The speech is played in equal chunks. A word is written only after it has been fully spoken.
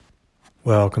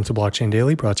Welcome to Blockchain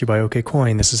Daily, brought to you by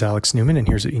OKCoin. This is Alex Newman, and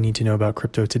here's what you need to know about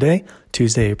crypto today,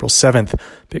 Tuesday, April 7th.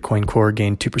 Bitcoin Core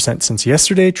gained 2% since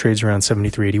yesterday, trades around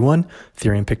 73.81.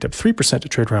 Ethereum picked up 3% to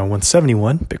trade around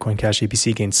 171. Bitcoin Cash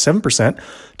APC gained 7%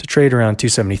 to trade around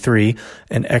 273.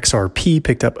 And XRP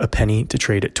picked up a penny to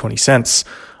trade at 20 cents.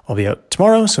 I'll be out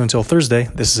tomorrow, so until Thursday,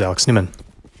 this is Alex Newman.